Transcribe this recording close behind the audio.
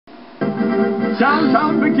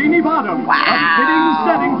downtown Bikini Bottom. Wow. A fitting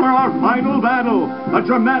setting for our final battle. A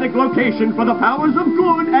dramatic location for the powers of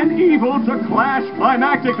good and evil to clash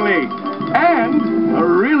climactically. And a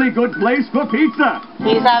really good place for pizza.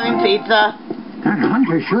 He's having pizza. That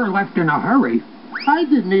hunter sure left in a hurry. I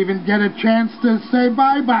didn't even get a chance to say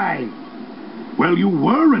bye-bye. Well, you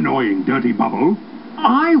were annoying, Dirty Bubble.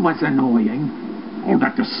 I was annoying. All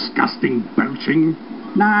that disgusting belching.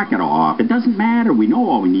 Knock it off. It doesn't matter. We know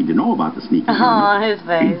all we need to know about the sneaky hermit. Oh, his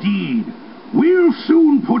face. Indeed. We'll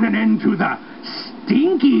soon put an end to the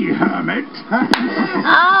stinky hermit.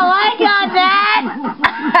 Oh, I got that.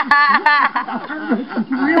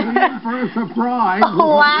 Really in for a surprise.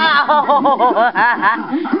 Wow.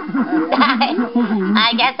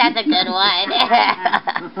 I guess that's a good one.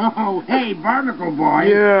 Oh, hey, Barnacle Boy.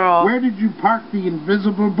 Yeah. Where did you park the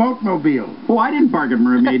invisible boatmobile? Oh, I didn't park it,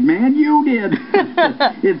 Mermaid Man. You did.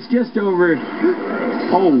 It's just over...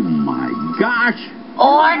 Oh, my gosh.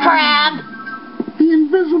 Or crab. The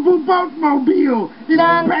invisible boatmobile. It's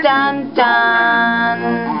Dun, back- dun, dun.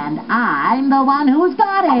 And I'm the one who's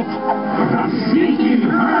got it. The sneaky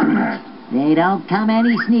hermit. They don't come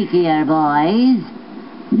any sneakier, boys.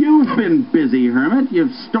 You've been busy, Hermit.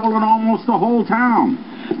 You've stolen almost the whole town.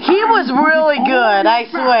 He was really good, I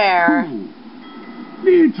swear.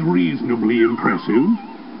 It's reasonably impressive.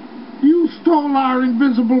 You stole our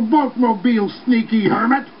invisible boatmobile, sneaky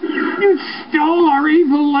hermit. You stole our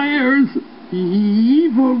evil lairs.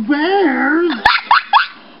 Evil bears?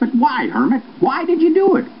 But why, Hermit? Why did you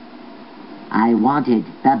do it? I wanted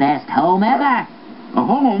the best home ever. A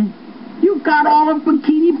home? You've got all of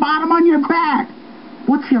Bikini Bottom on your back.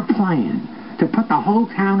 What's your plan? To put the whole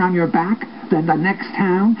town on your back, then the next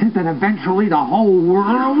town, then eventually the whole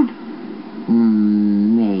world?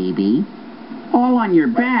 Maybe. All on your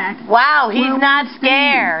back? Wow, he's not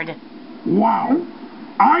scared. Wow.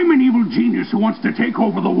 I'm an evil genius who wants to take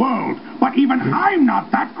over the world, but even I'm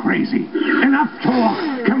not that crazy. Enough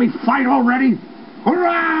talk. Can we fight already?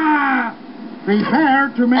 Hurrah! Prepare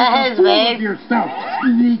to make a His fool face. of yourself,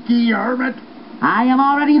 sneaky hermit. I am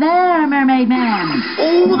already there, Mermaid Man.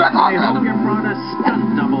 Oh, I hope you brought a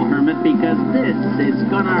stunt double, Hermit, because this is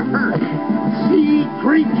gonna hurt. Sea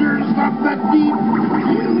creatures of the deep,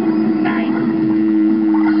 unite!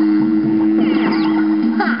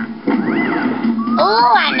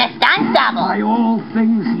 Ooh, I'm the stunt double. By all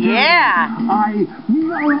things dirty, Yeah. I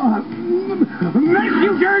make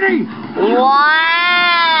you dirty.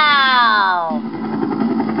 Wow.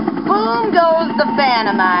 Boom goes the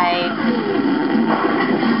Phantomite.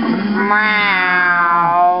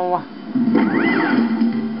 Meow.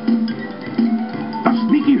 The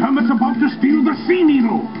sneaky hermit's about to steal the sea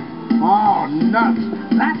needle. Oh, nuts.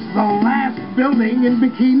 That's the last building in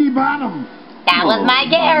Bikini Bottom. That was my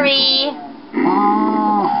Gary.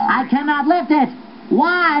 Oh, I cannot lift it.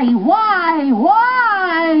 Why?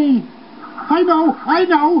 I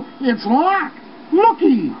know. It's locked.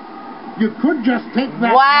 Looky. You could just take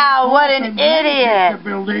that. Wow, lock what off an and then take idiot. the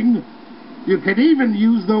building. You could even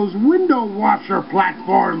use those window washer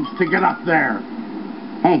platforms to get up there.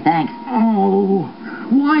 Hey, thanks. Oh,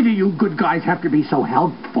 why do you good guys have to be so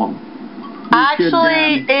helpful?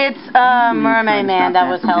 Actually, it's Mermaid Man that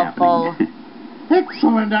was helpful.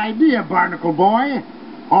 Excellent idea, Barnacle Boy.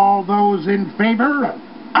 All those in favor?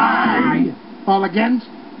 Aye. All against?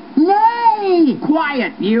 Nay!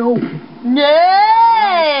 Quiet, you.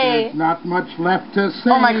 Yay! Not much left to say.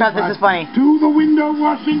 Oh my crap, this but is funny. To the window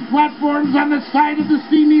washing platforms on the side of the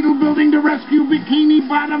Sea Needle building to rescue Bikini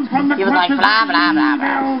Bottom from the He was like, clutches blah, of the blah, blah,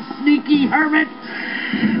 evil sneaky hermit.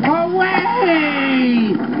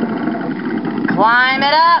 Away! Climb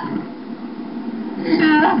it up.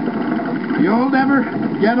 You'll never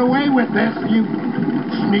get away with this, you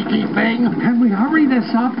sneaky thing. Can we hurry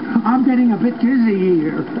this up? I'm getting a bit dizzy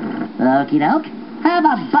here. Okie doke. Have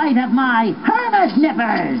a bite of my hermit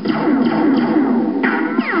nippers.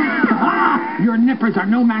 Ah, your nippers are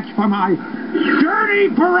no match for my dirty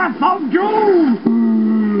breath of doom.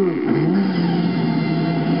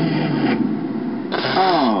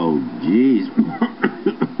 Oh, jeez.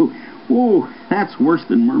 Ooh, that's worse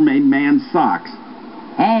than Mermaid Man's socks.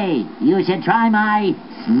 Hey, you should try my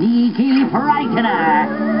sneaky brightener.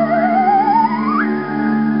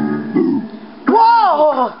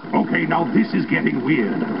 Whoa! Okay, now this is getting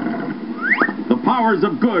weird. The powers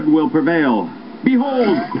of good will prevail.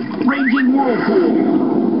 Behold, raging whirlpool.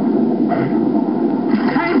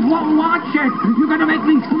 Hey, watch it. You're going to make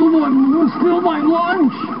me spill my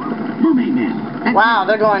lunch. Mermaid Man. Wow,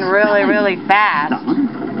 they're going really, really fast. The hunter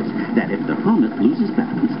tells us that if the hermit loses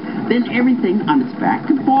balance, then everything on its back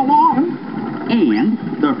can fall off.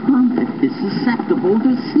 And The hermit is susceptible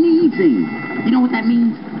to sneezing. You know what that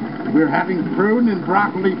means? We're having prune and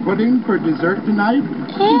broccoli pudding for dessert tonight.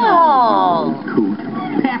 Ew. Coot.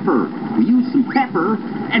 Pepper. We use some pepper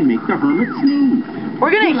and make the hermit sneeze.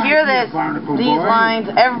 We're going to hear Barnacle these boy. lines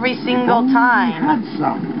every single time. Had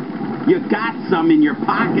some. You got some in your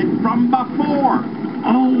pocket from before.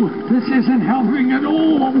 Oh, this isn't helping at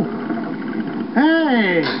all.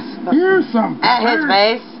 Hey, here's some At his pepper.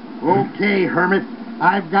 face. Okay, Hermit,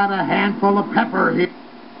 I've got a handful of pepper here.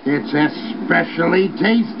 It's especially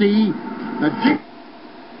tasty.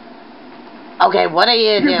 Okay, what are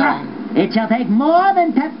you doing? It shall take more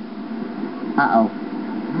than Uh-oh.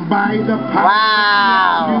 By the power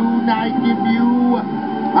Wow. of June, I give you a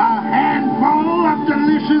handful of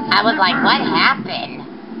delicious I was like, pepper. what happened?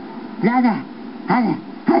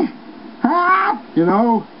 You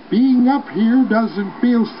know, being up here doesn't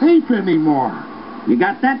feel safe anymore. You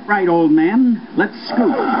got that right, old man. Let's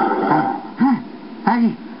scoot.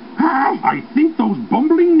 I think those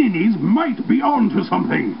bumbling ninnies might be on to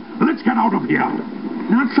something. Let's get out of here.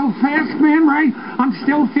 Not so fast, Mermaid. I'm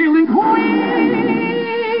still feeling queasy.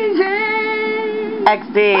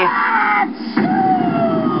 XD.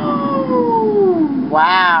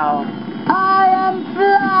 Wow. I am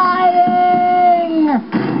flying!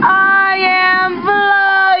 I am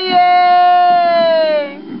flying!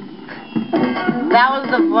 That was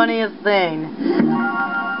the funniest thing.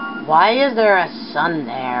 Why is there a sun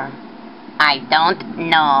there? I don't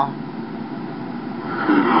know.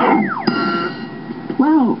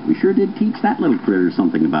 Well, we sure did teach that little critter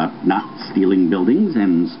something about not stealing buildings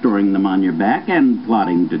and storing them on your back and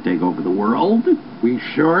plotting to take over the world. We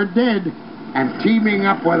sure did. And teaming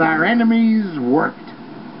up with our enemies worked.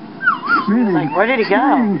 Spinning. Like, where did he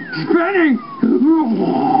go? Spinning.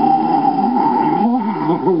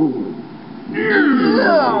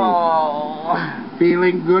 Oh.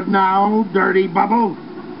 Feeling good now, Dirty Bubble?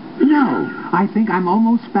 No, I think I'm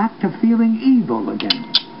almost back to feeling evil again.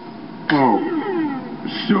 Oh.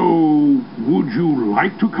 So, would you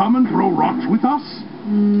like to come and throw rocks with us?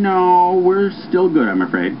 No, we're still good, I'm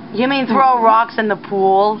afraid. You mean throw rocks in the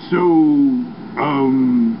pool? So,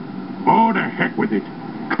 oh, the heck with it.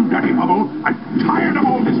 Dirty Bubble, I'm tired of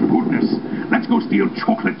all this goodness. Let's go steal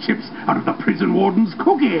chocolate chips out of the prison warden's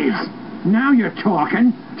cookies. Now you're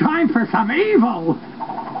talking. Time for some evil.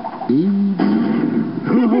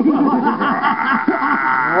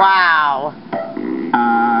 Wow.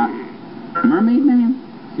 Mermaid Man?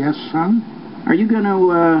 Yes, son? Are you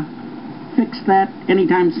gonna, fix that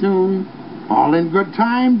anytime soon? All in good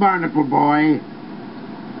time, Barnacle boy.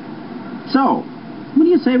 So, what do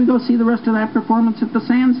you say we go see the rest of that performance at the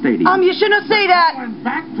Sand Stadium? You shouldn't say that. Going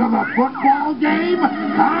back to the football game?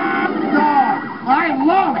 Hot dog! I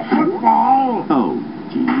love football! Oh,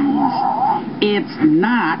 jeez. It's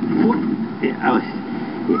not whatever.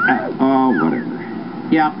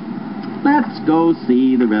 Yep. Let's go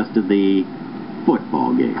see the rest of the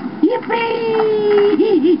football game. Yippee!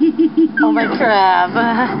 Oh my crap.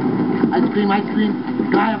 Ice cream, ice cream.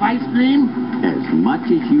 Do I have ice cream? As much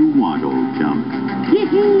as you want, old chum.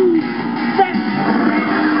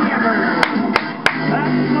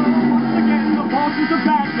 That's so, once again, the forces of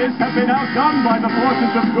badness have been outdone by the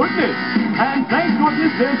forces of goodness. And thank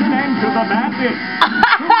goodness there's an end to the madness.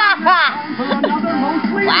 Time for another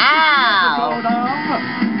mostly Wow. episode of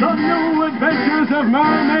The New Adventures of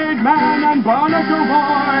Mermaid Man and Barnacle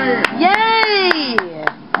Boy. Yay!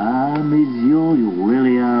 Monsieur, you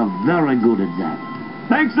really are very good at that.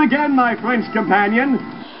 Thanks again, my French companion.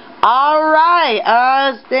 Alright,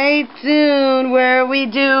 stay tuned where we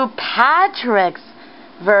do Patrick's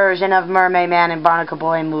version of Mermaid Man and Barnacle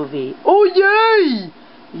Boy movie. Oh yay!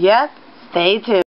 Yep, stay tuned.